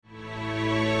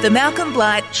The Malcolm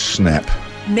Blight Snap.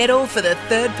 Medal for the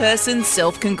third person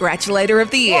self-congratulator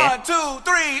of the year. 1, 2,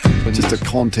 3. Just a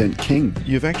content king.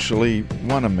 You've actually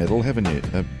won a medal, haven't you?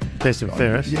 Best and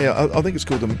fairest. Yeah, I think it's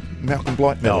called the Malcolm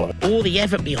Blight Medal. All the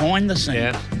effort behind the scenes.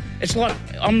 Yeah. It's like,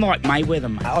 I'm like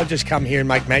Mayweather, mate. I'll just come here and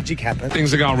make magic happen.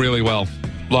 Things are going really well.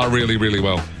 Like, really, really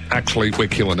well. Actually, we're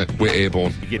killing it. We're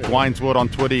airborne. You get Dwayne's Word on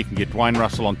Twitter. You can get Dwayne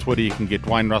Russell on Twitter. You can get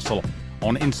Dwayne Russell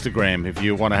on Instagram if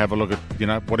you want to have a look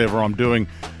at, whatever I'm doing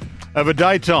over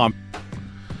daytime.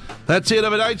 That's it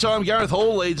over daytime. Gareth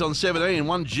Hall leads on 17.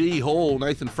 1 G Hall.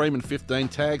 Nathan Freeman 15.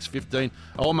 Tags 15.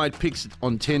 Old mate Picks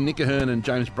on 10. Nick Ahern and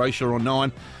James Brayshaw on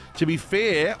 9. To be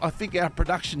fair, I think our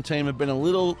production team have been a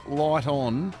little light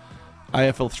on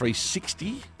AFL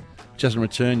 360. Which hasn't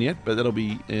returned yet, but that'll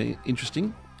be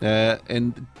interesting.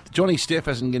 And Johnny Steph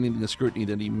hasn't getting the scrutiny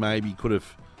that he maybe could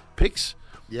have picks.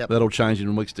 Yep. That'll change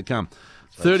in weeks to come.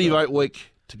 30 vote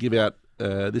week to give out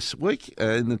this week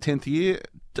in the 10th year.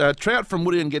 Trout from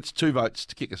Woodend gets 2 votes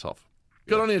to kick us off.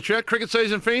 Good on you, Trout. Cricket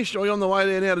season finished, or are you on the way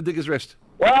there now to Diggers Rest?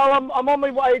 Well, I'm on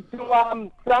my way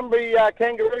to Sunbury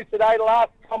Kangaroos today. The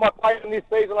last time I played them this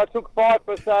season, I took 5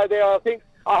 for so there.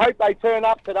 I hope they turn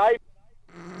up today.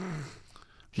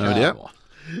 No doubt.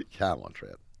 Come on,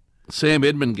 Trout. Sam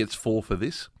Edmund gets 4 for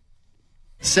this.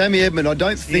 Sammy Edmund, I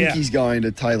don't think he's going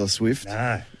to Taylor Swift.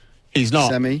 No. He's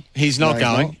not. Sammy? He's not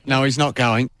going. No, he's not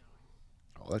going.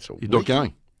 Oh, that's all. He's not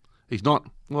going. He's not.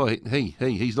 Well,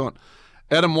 he's not.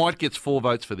 Adam White gets 4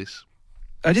 votes for this.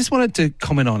 I just wanted to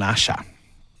comment on Usher.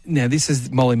 Now, this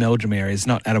is Molly Meldrum areas,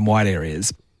 not Adam White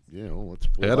areas. Yeah, well, it's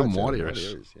 4 Adam votes, White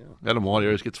areas. Adam White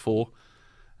areas gets 4.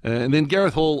 And then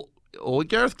Gareth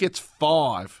gets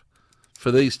 5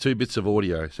 for these 2 bits of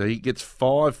audio. So he gets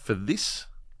 5 for this.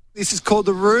 This is called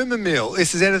the rumour mill.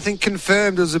 This is anything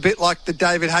confirmed. It was a bit like the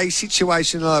David Hayes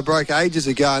situation that I broke ages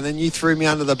ago, and then you threw me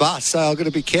under the bus, so I've got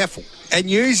to be careful. And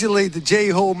usually the G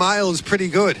Hall Mail is pretty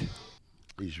good.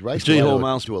 He's raced G Hall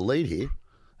Mail to a lead here.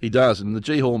 He does, and the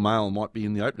G Hall Mail might be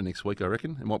in the opener next week, I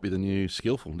reckon. It might be the new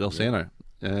skillful, Del Sano.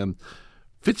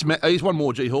 He's one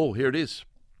more G Hall. Here it is.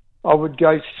 I would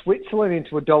go Switzerland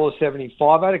into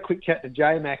 $1.75. I had a quick chat to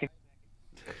J-Mac.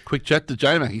 Quick chat to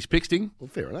J-Mac. He's picked him. Well,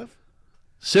 fair enough.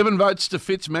 7 votes to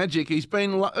Fitzmagic.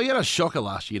 He had a shocker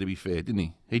last year, to be fair, didn't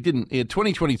he? He didn't.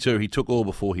 2022, he took all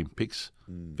before him, picks,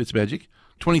 Fitzmagic.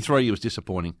 23, he was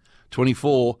disappointing.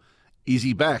 24, is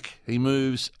he back? He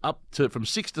moves up from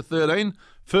 6 to 13.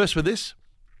 First for this.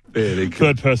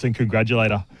 Third person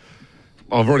congratulator.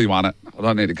 I've already won it. I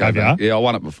don't need to go Have back. you? Yeah, I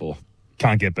won it before.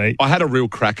 Can't get beat. I had a real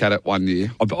crack at it one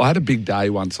year. I had a big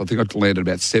day once. I think I landed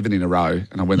about 7 in a row,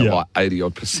 and I went at like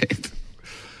 80-odd%.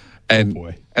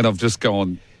 And I've just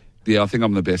gone, I think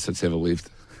I'm the best that's ever lived.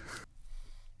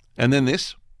 And then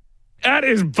this. That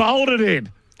is bolted in.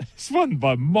 It's won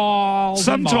by miles.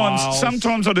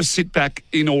 Sometimes I just sit back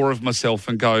in awe of myself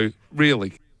and go,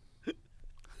 really?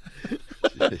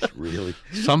 Yes, really?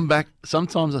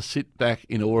 Sometimes I sit back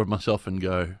in awe of myself and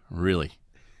go, really?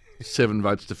 7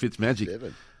 votes to Fitzmagic.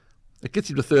 7. It gets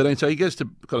him to 13, so he gets to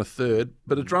kind of third,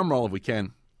 but a drum roll if we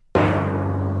can.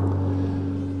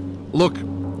 Look,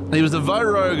 he was the vote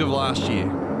rogue of last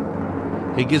year.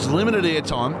 He gets limited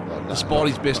airtime despite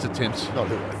his best attempts. Not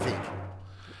who I think.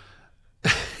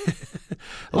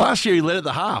 Last year he led at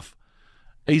the half.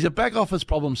 He's a back office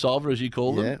problem solver, as you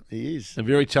call them. Yeah, he is. A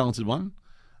very talented one.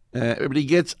 But he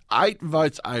gets 8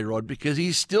 votes, A-Rod, because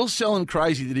he's still selling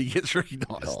crazy that he gets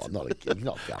recognised. Oh, he's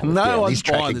not going no down one's this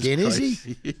track buying again, this is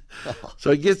he?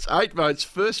 So he gets 8 votes.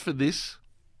 First for this.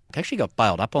 I actually got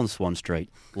bailed up on Swan Street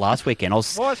last weekend.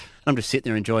 I'm just sitting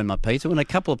there enjoying my pizza when a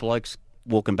couple of blokes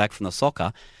walking back from the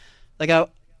soccer, they go,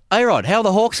 A-Rod, how are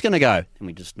the Hawks going to go? And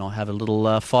we just not have a little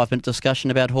 5-minute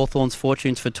discussion about Hawthorn's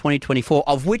fortunes for 2024,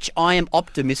 of which I am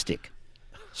optimistic.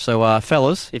 So,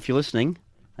 fellas, if you're listening,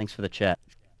 thanks for the chat.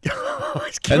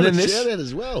 And then this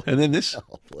as well. And then this.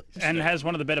 Oh, and has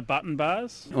one of the better button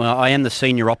bars. Well, I am the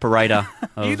senior operator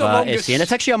of SEN.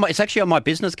 It's actually on my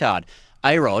business card.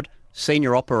 A-Rod,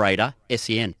 senior operator,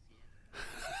 SEN.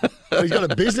 He's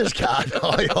got a business card.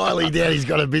 I highly doubt he's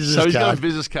got a business card. So he's got a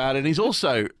business card, and he's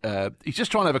also he's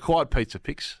just trying to have a quiet pizza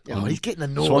picks. He's getting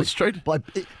annoyed. Swan Street. By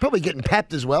probably getting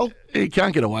papped as well. He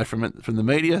can't get away from it, from the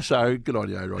media, so good on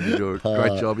you, Rod. You do a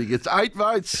great job. He gets 8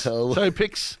 votes. So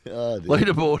picks.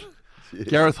 Leaderboard. Yes.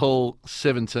 Gareth Hall,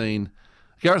 17.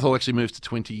 Gareth Hall actually moves to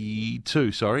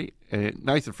 22, sorry.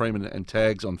 Nathan Freeman and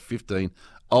Tags on 15.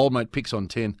 Old mate Picks on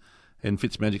 10. And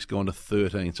Fitzmagic's gone to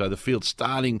 13. So the field's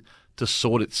starting to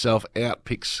sort itself out,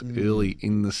 Picks, early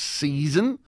in the season.